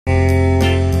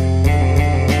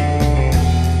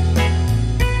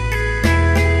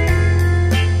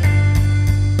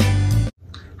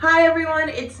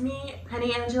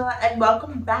Penny Angela, and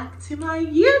welcome back to my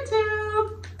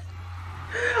YouTube.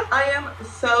 I am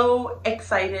so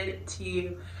excited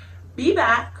to be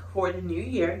back for the new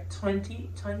year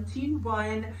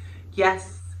 2021.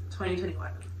 Yes,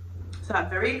 2021. So I'm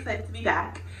very excited to be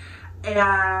back,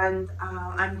 and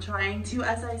I'm trying to,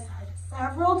 as I said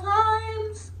several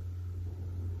times,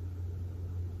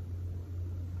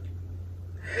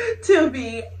 to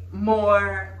be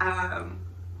more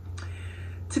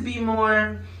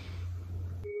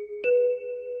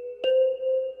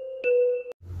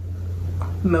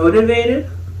motivated,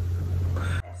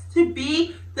 to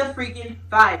be the freaking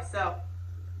vibe. So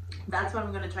that's what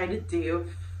I'm gonna try to do.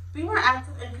 Be more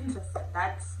active and consistent.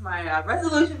 That's my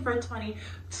resolution for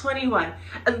 2021.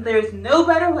 And there's no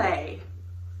better way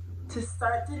to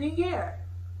start the new year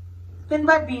than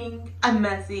by being a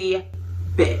messy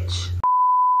bitch.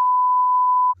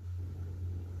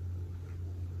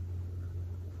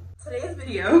 Today's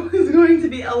video is going to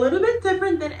be a little bit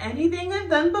different than anything I've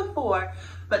done before,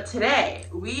 but today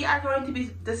we are going to be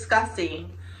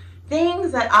discussing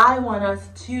things that I want us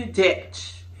to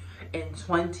ditch in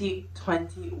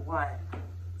 2021.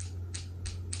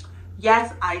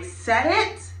 Yes, I said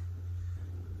it,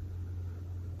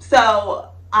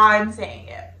 so I'm saying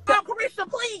it. Carissa,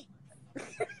 please.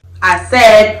 I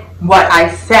said what I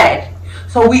said,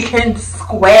 so we can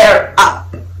square up.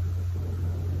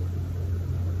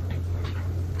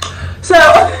 So,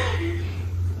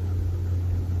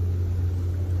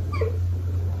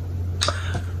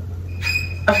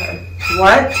 okay,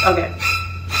 what? Okay.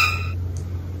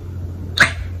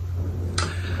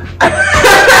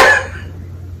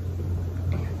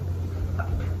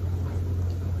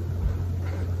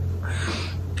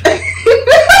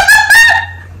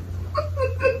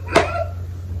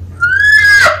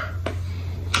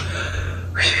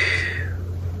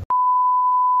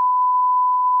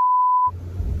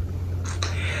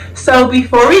 So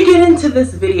before we get into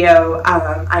this video,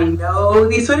 I know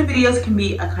these sort of videos can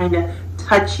be a kind of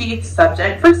touchy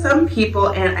subject for some people,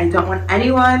 and I don't want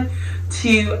anyone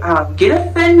to get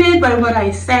offended by what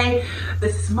I say.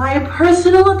 This is my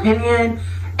personal opinion,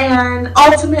 and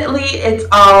ultimately it's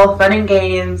all fun and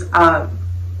games.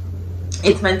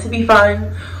 It's meant to be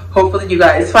fun. Hopefully you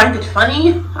guys find it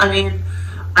funny. I mean,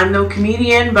 I'm no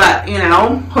comedian, but you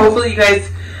know, hopefully you guys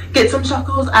get some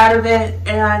chuckles out of it,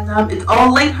 and it's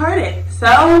all lighthearted.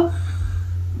 So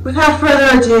without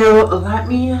further ado, let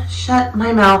me shut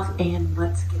my mouth and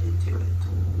let's get into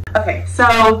it. Okay,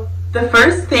 so the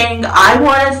first thing I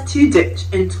want us to ditch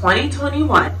in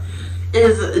 2021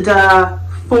 is the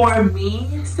 "for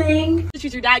me" saying. The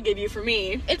shoes your dad gave you for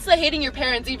me. It's the hating your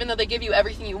parents even though they give you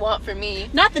everything you want for me.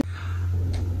 Not the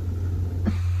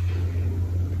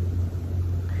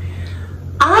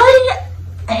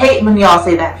I hate when y'all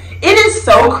say that. It is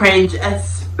so cringe,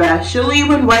 especially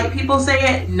when white people say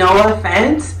it. No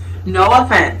offense,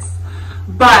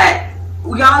 but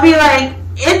y'all be like,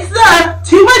 it's the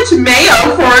too much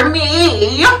mayo for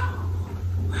me,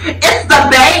 it's the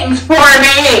bangs for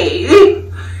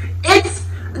me, it's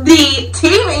the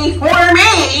TV for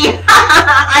me.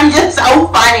 I'm just so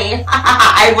funny.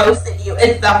 I roasted you.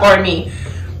 It's the for me.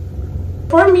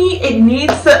 For me, it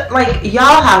needs to, like,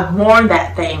 y'all have worn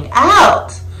that thing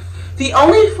out. The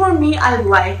only "for me" I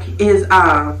like is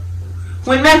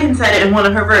when Megan said it in one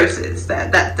of her verses,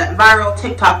 that viral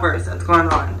TikTok verse that's going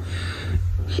on.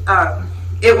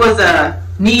 It was a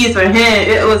knees for him.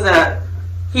 It was a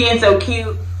he ain't so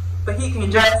cute, but he can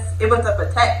dress. It was a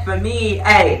protect for me.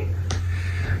 Hey,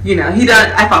 you know, he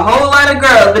done F a whole lot of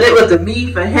girls, but it was a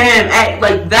me for him. Hey,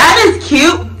 like, that is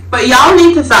cute. But y'all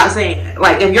need to stop saying it.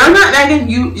 Like, if you're not Megan,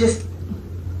 you just,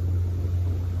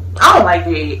 I don't like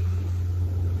it.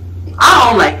 I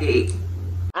don't like it.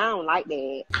 I don't like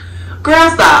that. Girl,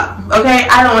 stop. Okay?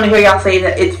 I don't want to hear y'all say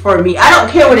that it's for me. I don't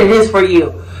care what it is for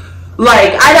you.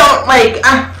 Like, I don't, like,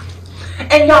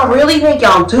 and y'all really think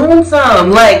y'all doing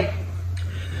something. Like,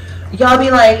 y'all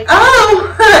be like,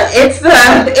 oh, it's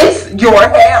your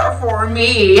hair for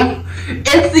me.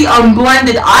 It's the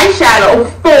unblended eyeshadow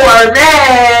for me.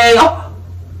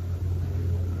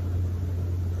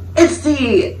 It's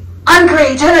the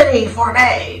uncreativity for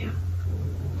me.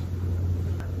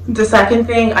 The second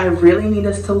thing I really need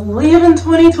us to leave in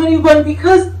 2021,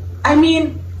 because, I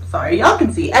mean, sorry, y'all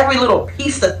can see every little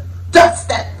piece of dust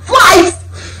that flies.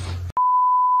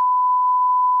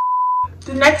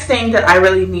 The next thing that I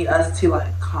really need us to,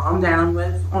 like, calm down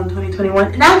with on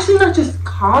 2021, and actually not just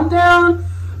calm down,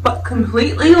 but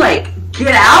completely, like,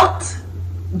 get out.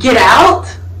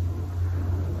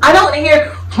 I don't want to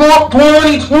hear Trump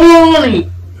 2020.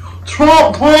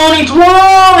 Trump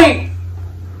 2020.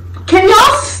 Can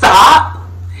y'all stop?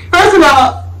 First of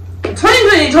all,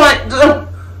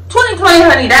 2020,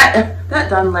 honey, that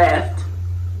done left.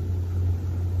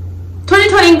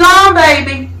 2020 gone,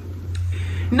 baby.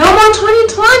 No more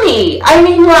 2020. I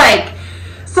mean, like,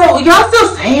 so y'all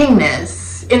still saying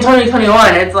this in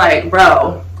 2021. It's like,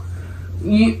 bro,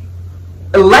 you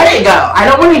let it go. I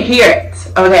don't want to hear it,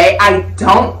 okay? I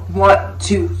don't want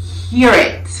to hear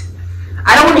it.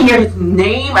 I don't want to hear his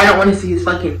name. I don't want to see his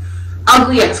fucking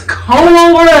ugly ass comb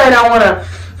over. I don't want to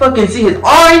fucking see his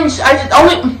orange. The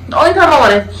only time I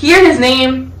want to hear his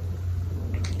name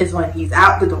is when he's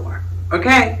out the door,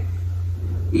 okay?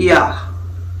 Yeah.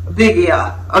 Big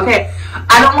yeah. Okay.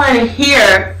 I don't want to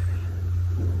hear.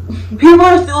 People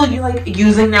are still like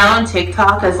using now on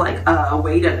TikTok as like a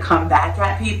way to come back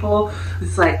at people.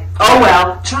 It's like, oh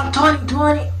well, Trump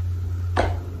 2020.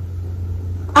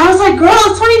 I was like, girl,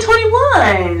 it's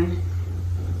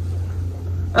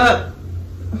 2021.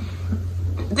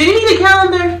 Do you need a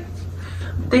calendar?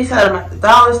 They sell them at the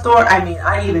dollar store. I mean,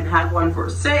 I even have one for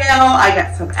sale. I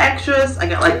got some extras. I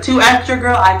got like 2 extra,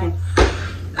 girl. I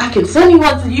can send you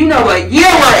one so you know what year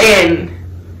we're in.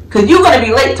 Cause you're gonna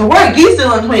be late to work. You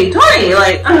still in 2020.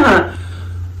 Like,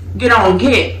 get on,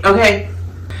 okay?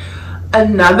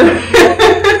 Another.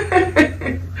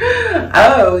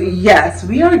 Oh yes,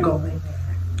 we are going there.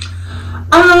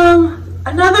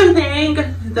 Another thing,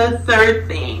 the third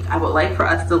thing I would like for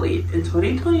us to leave in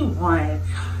 2021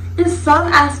 is some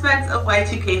aspects of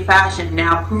Y2K fashion.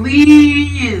 Now,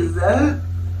 please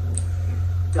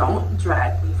don't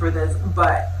drag me for this,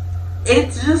 but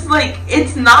it's just like,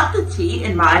 it's not the tea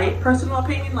in my personal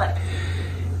opinion. Like,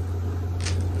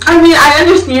 I mean, I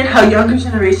understand how younger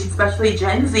generations, especially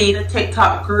Gen Z, the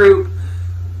TikTok group,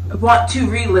 want to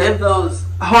relive those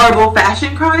horrible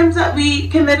fashion crimes that we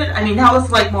committed. I mean, that was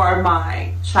like more of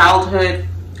my childhood,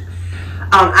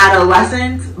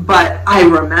 adolescence, but I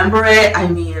remember it. I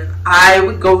mean, I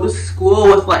would go to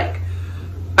school with like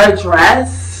a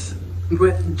dress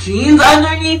with jeans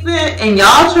underneath it, and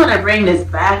y'all trying to bring this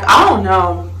back. I don't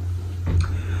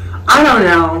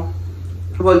know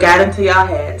what got into y'all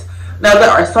heads. Now, there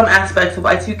are some aspects of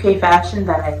Y2K fashion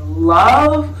that I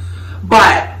love,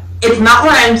 but it's not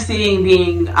what I'm seeing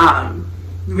being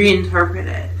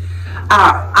reinterpreted.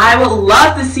 I would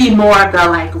love to see more of the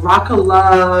like rock of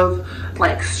love,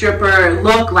 like stripper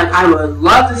look. Like, I would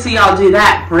love to see y'all do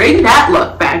that. Bring that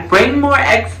look back. Bring more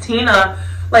ex-Tina.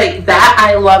 Like that.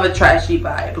 I love a trashy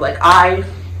vibe. Like, I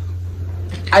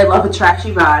love a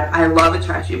trashy vibe. I love a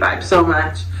trashy vibe so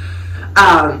much.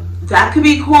 That could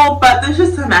be cool, but there's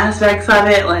just some aspects of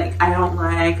it like I don't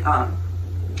like.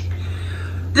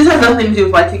 This has nothing to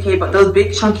do with Y2K, but those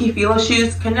big chunky Fila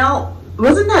shoes,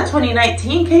 wasn't that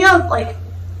 2019? Can y'all, like,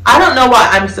 I don't know why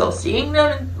I'm still seeing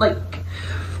them. Like,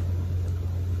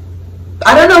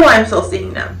 I don't know why I'm still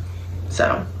seeing them.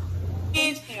 So,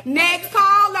 next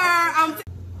caller,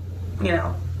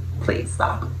 please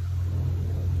stop.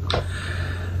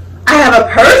 I have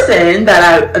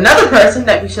another person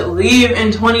that we should leave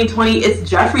in 2020 is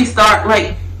Jeffree Star.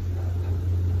 Like,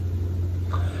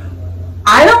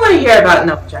 I don't want to hear about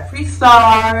no Jeffree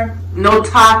Star, no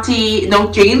Tati,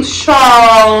 no James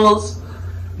Charles,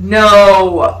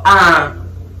 no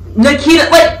Nikita.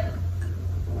 Like,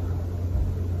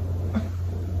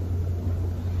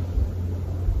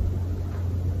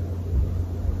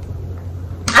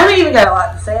 I don't even got a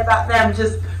lot to say about them.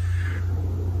 Just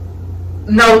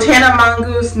no Tana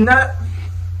Mongoose. No,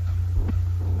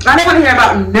 I don't want to hear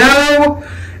about no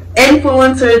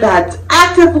influencer that's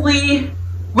actively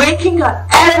waking up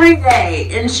every day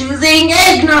and choosing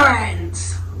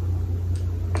ignorance.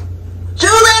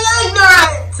 Choosing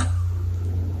ignorance.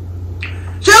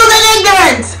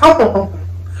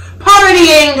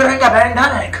 Partying during a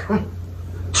pandemic.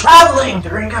 Traveling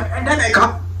during a pandemic.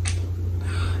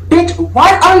 Bitch,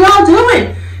 what are y'all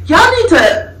doing?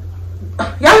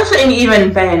 Y'all shouldn't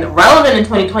even been relevant in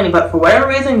 2020, but for whatever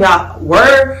reason y'all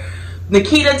were.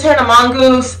 Nikita, Tana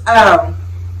Mongoose,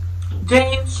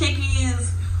 James,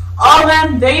 Chickies, all of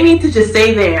them, they need to just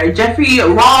stay there. Jeffree,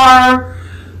 Rar,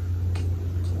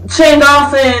 Shane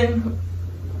Dawson,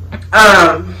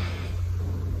 I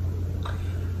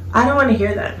don't want to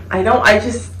hear that.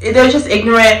 They're just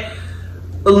ignorant.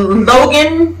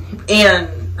 Logan and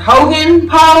Hogan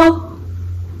Paul,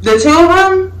 the two of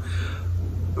them,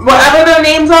 whatever their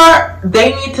names are,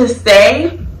 they need to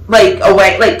stay, like,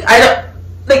 away. Like, I don't,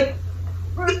 like,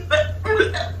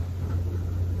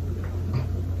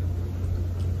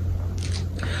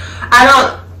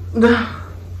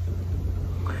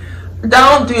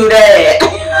 don't do that.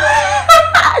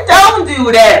 Don't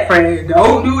do that, friend.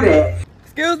 Don't do that.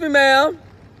 Excuse me, ma'am.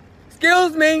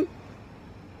 Excuse me.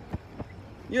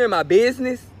 You in my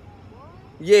business?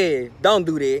 Yeah, don't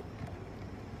do that.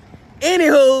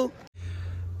 Anywho,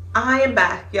 I am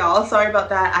back, y'all. Sorry about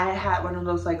that. I had one of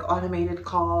those like automated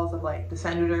calls of like the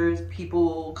senators,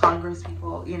 people, Congress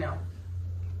people, you know,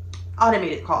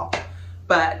 automated call.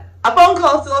 But a phone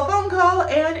call is still a phone call,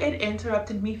 and it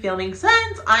interrupted me filming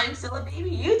since I'm still a baby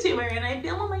YouTuber and I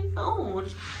film on my phone.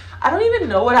 I don't even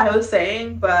know what I was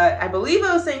saying, but I believe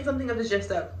I was saying something of the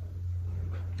gist of,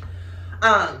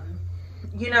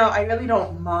 you know, I really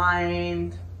don't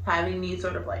mind having these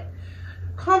sort of like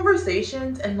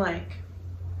conversations and like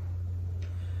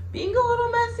being a little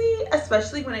messy,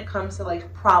 especially when it comes to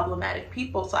like problematic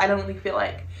people. So I don't really feel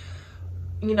like,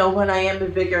 you know, when I am a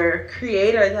bigger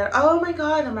creator that, oh my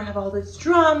God, I'm gonna have all this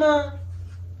drama.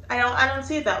 I don't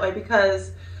see it that way,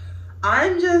 because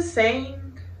I'm just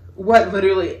saying what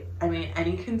literally, I mean,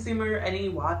 any consumer, any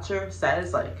watcher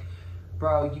says, like,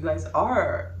 bro, you guys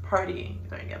are partying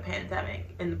during a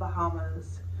pandemic in the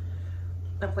Bahamas,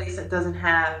 a place that doesn't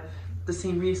have the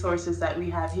same resources that we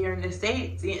have here in the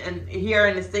States. And here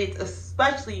in the States,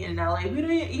 especially in LA, we don't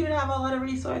even have a lot of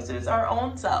resources our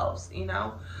own selves, you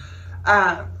know,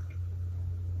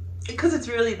 because it's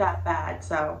really that bad.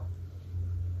 So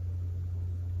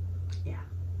yeah.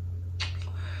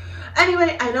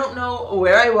 Anyway, I don't know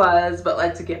where I was, but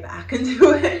let's get back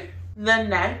into it. The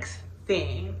next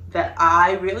thing that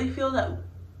I really feel that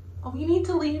we need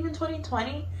to leave in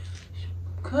 2020,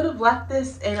 could have left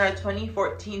this in our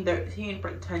 2014-13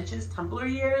 pretentious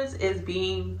Tumblr years, is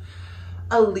being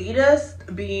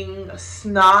elitist, being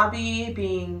snobby,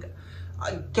 being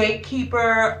a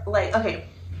gatekeeper. Like, okay,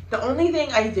 the only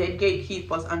thing I did gatekeep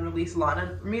was unreleased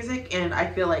Lana music, and I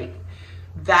feel like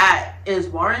that is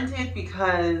warranted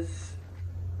because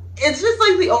it's just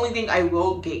like the only thing I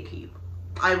will gatekeep.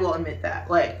 I will admit that.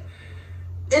 Like,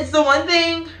 it's the one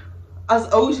thing us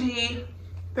OG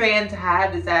fans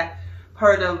have, is that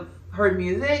part of her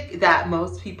music that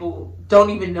most people don't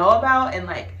even know about, and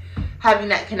like having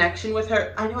that connection with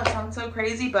her. I know it sounds so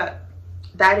crazy, but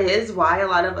that is why a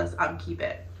lot of us keep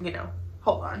it, you know.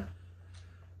 Hold on.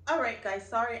 All right, guys,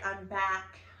 sorry, I'm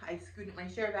back. I scooted my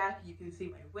chair back. You can see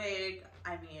my wig.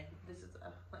 I mean, this is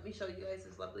let me show you guys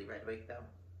this lovely red wig though.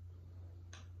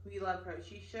 We love her.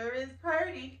 She sure is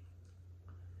pretty.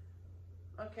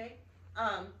 Okay.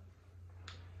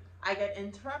 I get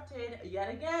interrupted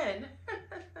yet again.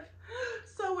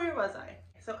 So where was I?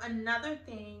 So another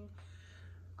thing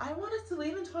I want us to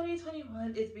leave in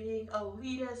 2021 is being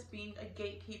elitist, being a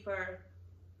gatekeeper.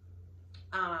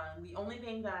 The only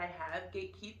thing that I have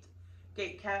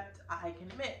gatekept, I can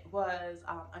admit, was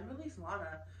unreleased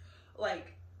Lana.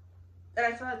 Like, and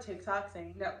I saw a TikTok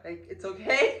saying that like it's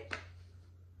okay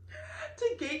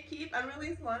to gatekeep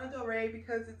unreleased Lana Del Rey,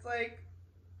 because it's like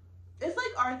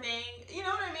our thing, you know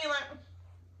what I mean? Like,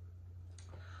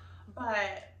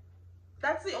 but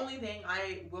that's the only thing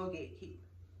I will gatekeep.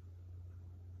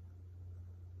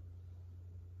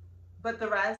 But the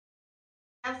rest,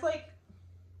 that's like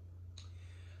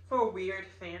for weird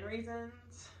fan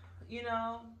reasons, you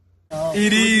know?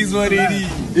 it is what it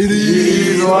is. It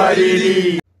is what it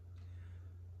is.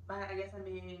 I guess I'm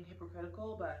being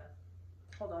hypocritical, but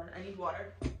hold on, I need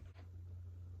water.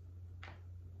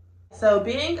 So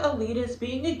being elitist,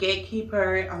 being a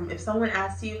gatekeeper, if someone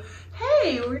asks you,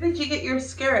 hey, where did you get your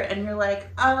skirt? And you're like,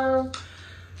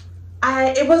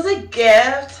 it was a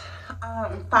gift,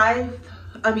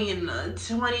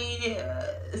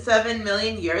 27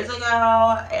 million years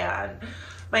ago, and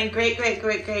my great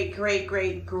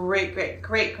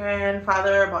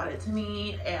grandfather bought it to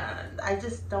me, and I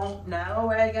just don't know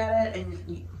where I got it.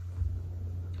 And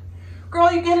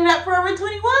girl, you get it at Forever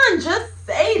 21. Just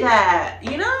say that,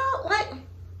 you know? Like,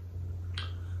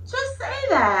 just say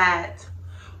that.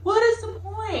 What is the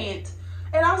point?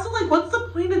 And also, like, what's the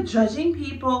point of judging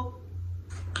people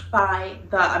by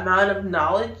the amount of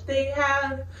knowledge they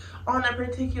have on a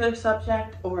particular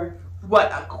subject or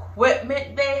what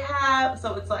equipment they have?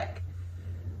 So it's like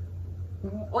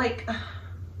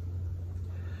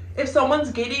if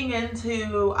someone's getting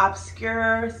into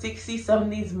obscure 60s,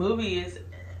 70s movies,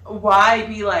 why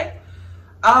be like,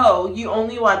 oh, you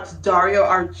only watch Dario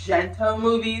Argento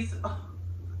movies?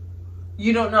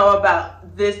 You don't know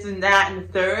about this and that and the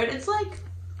third. It's like,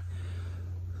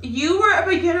 you were a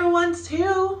beginner once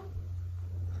too.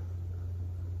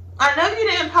 I know you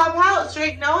didn't pop out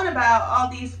straight knowing about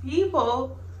all these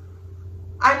people.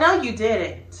 I know you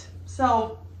didn't.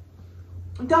 So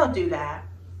don't do that.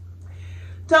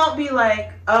 Don't be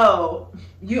like, oh,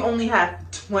 you only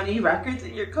have 20 records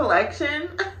in your collection.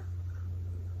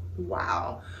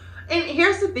 Wow. And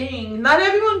here's the thing, not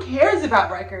everyone cares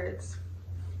about records.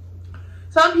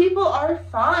 Some people are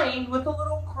fine with a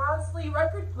little Crossley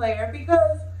record player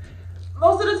because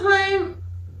most of the time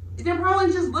they're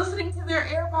probably just listening to their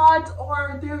AirPods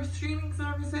or their streaming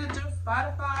services, their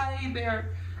Spotify,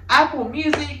 their Apple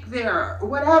Music, their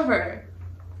whatever.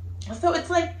 So it's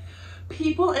like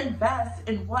people invest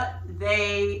in what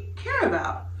they care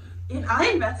about. And I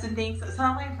invest in things that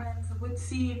some of my friends would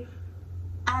see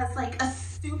as like a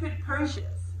stupid purchase.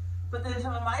 But then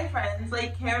some of my friends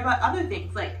like care about other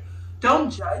things. Like,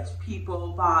 don't judge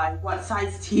people by what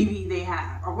size TV they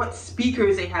have or what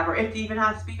speakers they have or if they even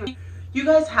have speakers. You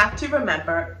guys have to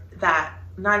remember that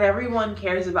not everyone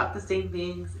cares about the same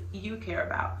things you care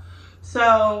about.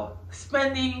 So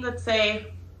spending, let's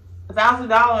say,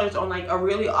 $1,000 on like a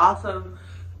really awesome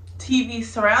TV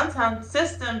surround sound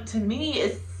system to me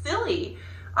is silly.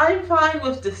 I'm fine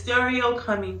with the stereo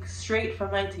coming straight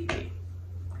from my TV.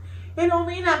 It don't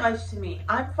mean that much to me.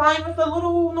 I'm fine with a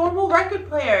little normal record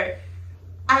player.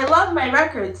 I love my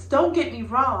records, don't get me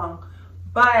wrong,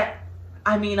 but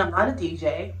I mean, I'm not a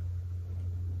DJ.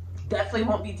 Definitely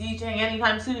won't be DJing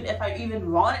anytime soon if I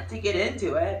even wanted to get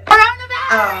into it.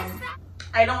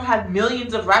 I don't have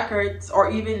millions of records or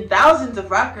even thousands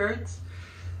of records.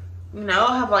 You know,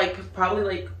 I have like probably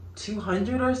like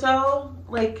 200 or so.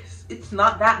 Like, it's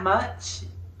not that much,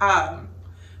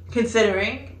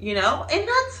 considering, you know, and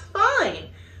that's fine.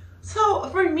 So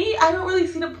for me, I don't really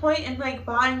see the point in like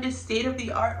buying this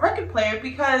state-of-the-art record player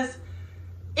because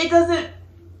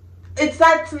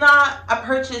that's not a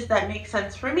purchase that makes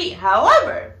sense for me.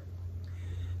 However,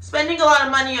 spending a lot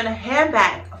of money on a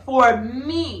handbag for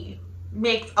me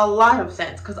makes a lot of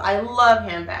sense because I love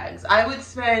handbags. I would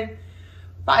spend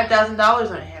 $5,000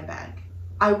 on a handbag.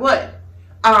 I would.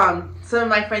 Some of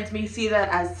my friends may see that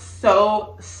as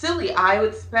so silly. I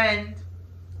would spend,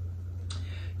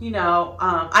 you know,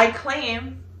 I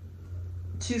claim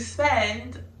to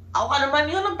spend a lot of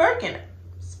money on a Birkin.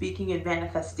 Speaking in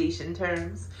manifestation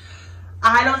terms.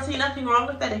 I don't see nothing wrong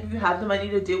with that if you have the money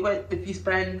to do it. If you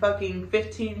spend fucking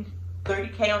 15,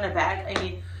 30K on a bag, I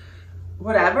mean,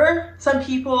 whatever. Some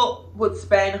people would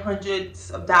spend hundreds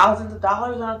of thousands of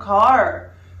dollars on a car.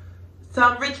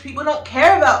 Some rich people don't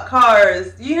care about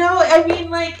cars. You know, I mean,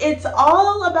 like, it's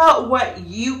all about what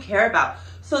you care about.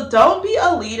 So don't be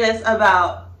elitist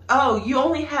about, oh, you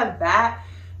only have that.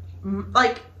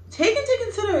 Like, take into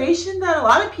consideration that a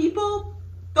lot of people,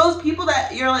 those people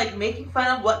that you're like making fun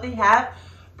of what they have,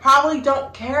 probably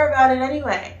don't care about it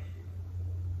anyway.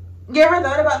 You ever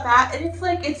thought about that? And it's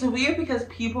like, it's weird because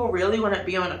people really want to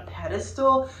be on a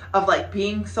pedestal of like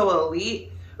being so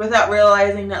elite without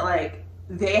realizing that like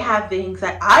they have things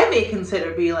that I may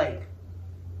consider be like,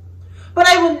 but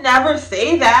I would never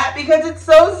say that because it's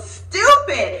so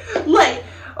stupid. Like,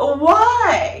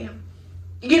 why?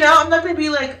 You know, I'm not going to be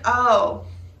like, oh,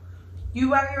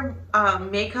 you wear your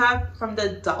makeup from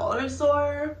the dollar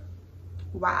store?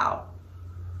 Wow.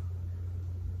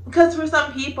 Because for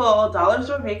some people, dollar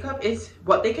store makeup is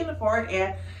what they can afford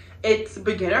and it's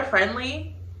beginner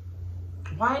friendly.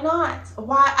 Why not?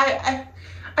 Why?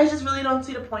 I just really don't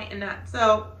see the point in that.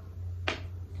 So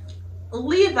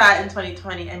leave that in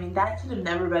 2020. I mean, that should have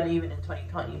never been even in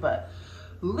 2020, but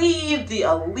leave the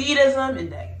elitism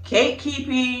and the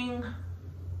gatekeeping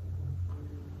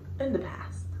in the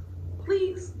past,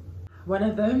 please. One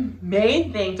of the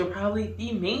main things, or probably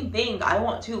the main thing I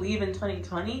want to leave in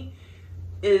 2020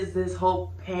 is this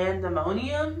whole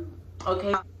pandemonium,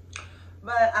 okay?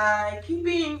 But I keep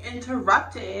being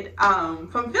interrupted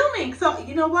from filming, so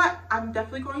you know what? I'm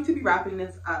definitely going to be wrapping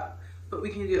this up, but we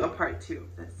can do a part 2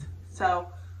 of this. So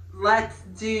let's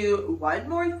do one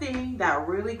more thing that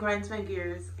really grinds my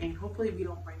gears, and hopefully we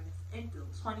don't bring this into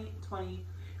 2020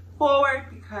 forward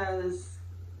because,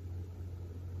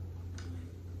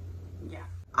 yeah.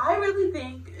 I really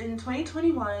think in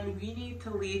 2021 we need to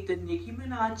leave the Nicki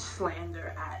Minaj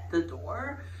slander at the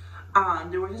door.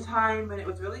 There was a time when it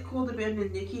was really cool to be on the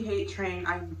Nicki hate train.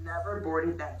 I never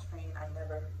boarded that train. I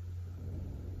never.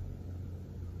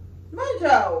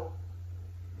 Mojo!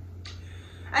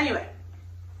 Anyway,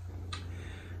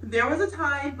 there was a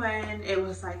time when it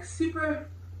was like super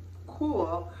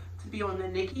cool to be on the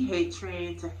Nicki hate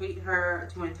train, to hate her,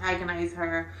 to antagonize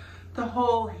her. The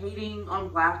whole hating on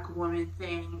black women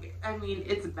thing, I mean,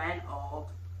 it's been old.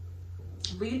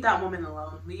 Leave that woman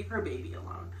alone. Leave her baby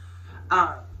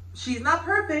alone. She's not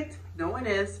perfect. No one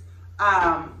is.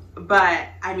 But,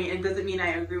 I mean, it doesn't mean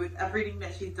I agree with everything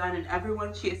that she's done and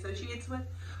everyone she associates with.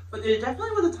 But there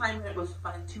definitely was a time when it was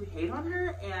fun to hate on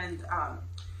her. And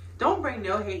don't bring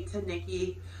no hate to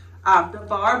Nicki. The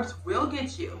barbs will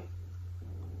get you.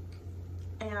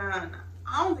 And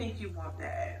I don't think you want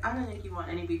that. I don't think you want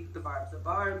any beef with the barbs. The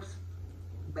barbs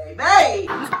baby.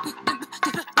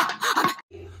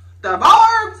 The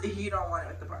barbs, you don't want it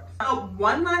with the barbs. Oh,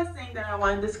 one last thing that I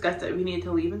want to discuss that we need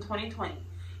to leave in 2020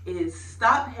 is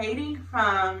stop hating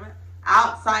from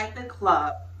outside the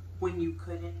club when you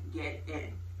couldn't get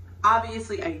in.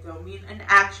 Obviously, I don't mean an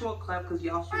actual club because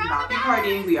y'all should not be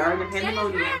partying. We are in a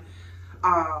pandemonium,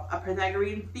 a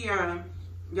Pythagorean theorem.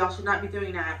 Y'all should not be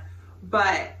doing that.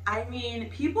 But I mean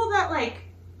people that like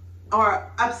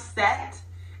are upset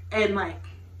and like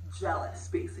jealous,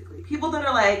 basically. People that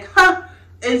are like, huh,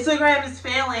 Instagram is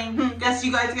failing. Guess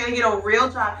you guys gotta get a real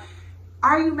job.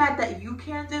 Are you mad that you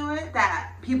can't do it?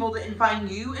 That people didn't find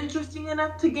you interesting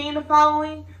enough to gain a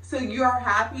following? So you're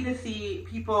happy to see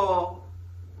people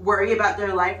worry about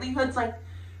their livelihoods? Like,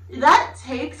 that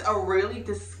takes a really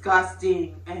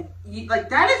disgusting and like,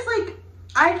 that is like,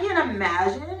 I can't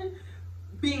imagine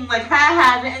being like,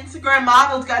 haha, the Instagram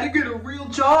models gotta get a real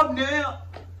job now.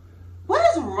 What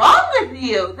is wrong with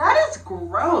you? That is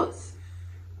gross.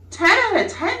 10 out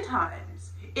of 10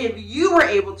 times, if you were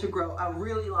able to grow a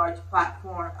really large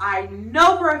platform, I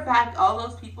know for a fact all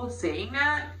those people saying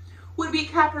that would be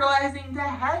capitalizing the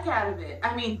heck out of it.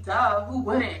 I mean, duh, who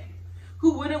wouldn't?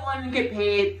 Who wouldn't want to get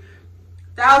paid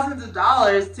thousands of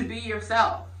dollars to be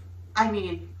yourself? I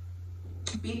mean,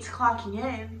 beats clocking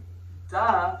in,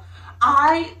 duh.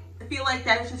 I feel like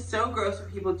that is just so gross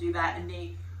when people do that and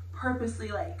they purposely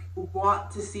like want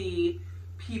to see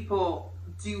people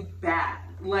do bad.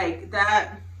 Like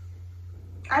that,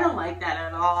 I don't like that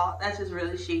at all. That's just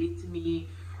really shady to me.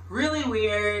 Really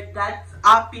weird. That's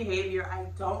off behavior. I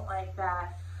don't like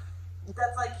that.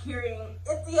 That's like hearing,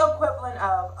 it's the equivalent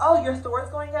of, oh, your store's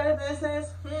going out of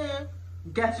business?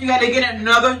 Guess you gotta get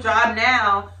another job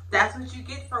now. That's what you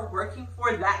get for working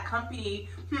for that company.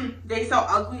 They sell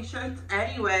ugly shirts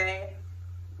anyway.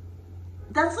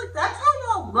 That's like, that's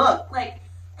how y'all look. Like,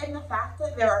 and the fact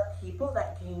that there are people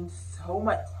that gain so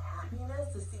much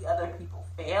happiness to see other people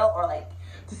fail, or like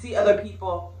to see other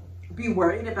people be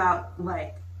worried about,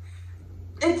 like,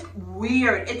 it's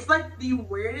weird. It's like the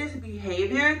weirdest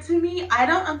behavior to me. I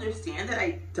don't understand it.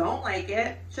 I don't like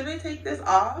it. Should I take this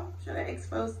off? Should I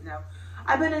expose? No.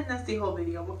 I've been in this the whole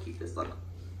video. We'll keep this look.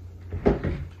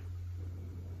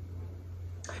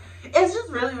 It's just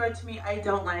really weird to me. I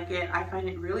don't like it. I find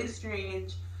it really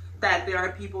strange that there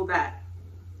are people that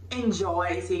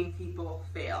enjoy seeing people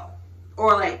fail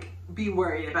or like be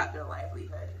worried about their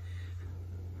livelihood.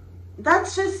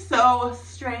 That's just so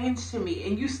strange to me.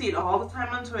 And you see it all the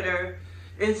time on Twitter.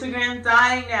 Instagram's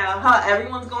dying now. Huh,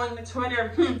 everyone's going to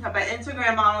Twitter. I bet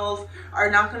Instagram models are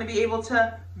not going to be able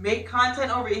to make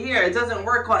content over here. It doesn't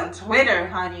work on Twitter,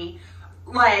 honey.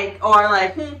 Like, or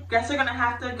like, guess they're going to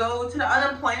have to go to the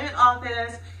unemployment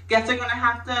office. Guess they're going to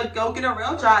have to go get a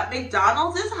real job.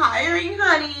 McDonald's is hiring,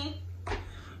 honey.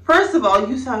 First of all,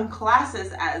 you sound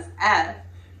classist as F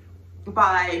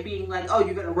by being like, oh,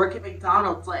 you're going to work at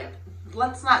McDonald's. Like,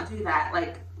 let's not do that.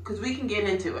 Like, because we can get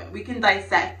into it. We can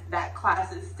dissect that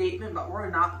classist statement, but we're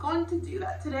not going to do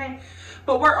that today.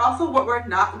 But what we're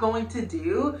not going to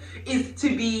do is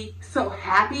to be so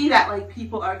happy that like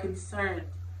people are concerned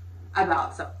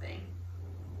about something.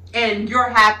 And you're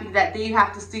happy that they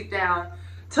have to stoop down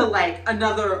to like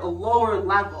another lower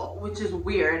level, which is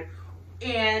weird.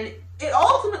 And it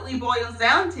ultimately boils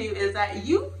down to is that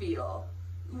you feel,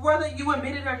 whether you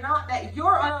admit it or not, that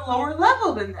you're on a lower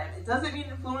level than them. It doesn't mean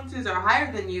influencers are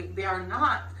higher than you. They are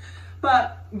not.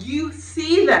 But you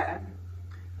see them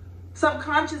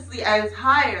subconsciously as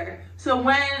higher. So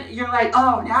when you're like,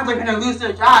 oh, now they're going to lose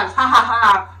their jobs. Ha ha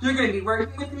ha. You're going to be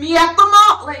working with me at the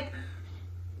mall. Like,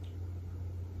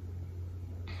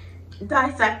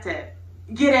 dissect it.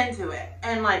 Get into it.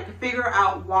 And like figure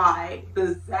out why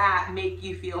does that make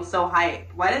you feel so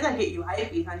hyped. Why does that get you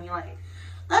hypey, honey? Like,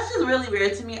 that's just really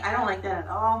weird to me. I don't like that at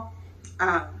all.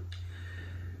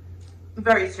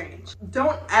 Very strange.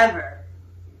 Don't ever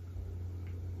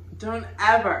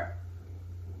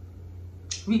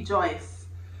rejoice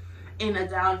in a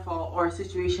downfall or a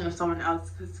situation of someone else,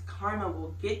 because karma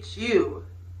will get you.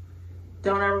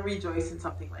 Don't ever rejoice in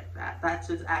something like that. That's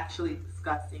just actually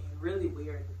disgusting and really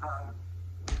weird.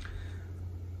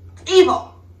 It's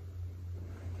evil.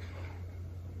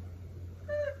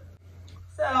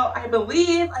 So I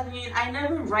I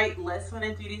never write lists when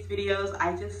I do these videos.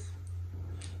 I just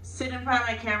sit in front of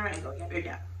my camera and go,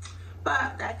 yeah.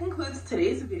 But that concludes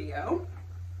today's video.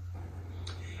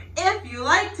 If you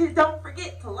liked it, don't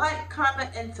forget to like,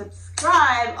 comment, and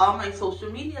subscribe. All my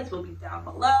social medias will be down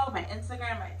below. My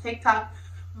Instagram, my TikTok,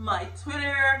 my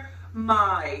Twitter,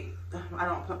 I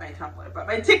don't put my Tumblr, but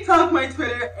my TikTok, my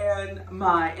Twitter, and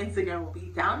my Instagram will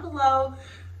be down below.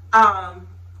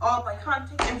 All my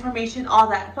contact information, all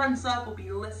that fun stuff will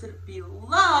be listed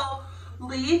below.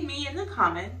 Leave me in the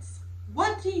comments,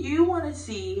 what do you want to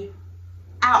see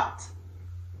out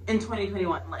in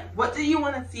 2021? Like, what do you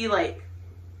want to see, like,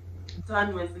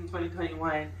 done with in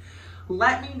 2021?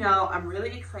 Let me know. I'm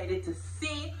really excited to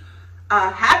see.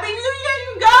 Happy New Year,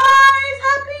 you guys!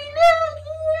 Happy New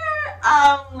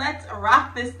Year! Let's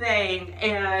rock this thing.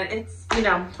 And it's,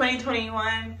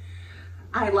 2021.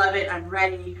 I love it. I'm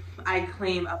ready. I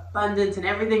claim abundance in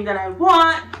everything that I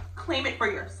want. Claim it for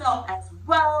yourself as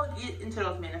well. Get into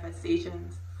those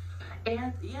manifestations.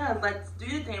 And yeah, let's do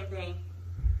the damn thing.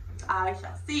 I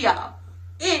shall see y'all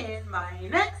in my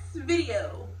next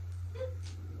video.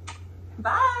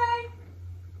 Bye.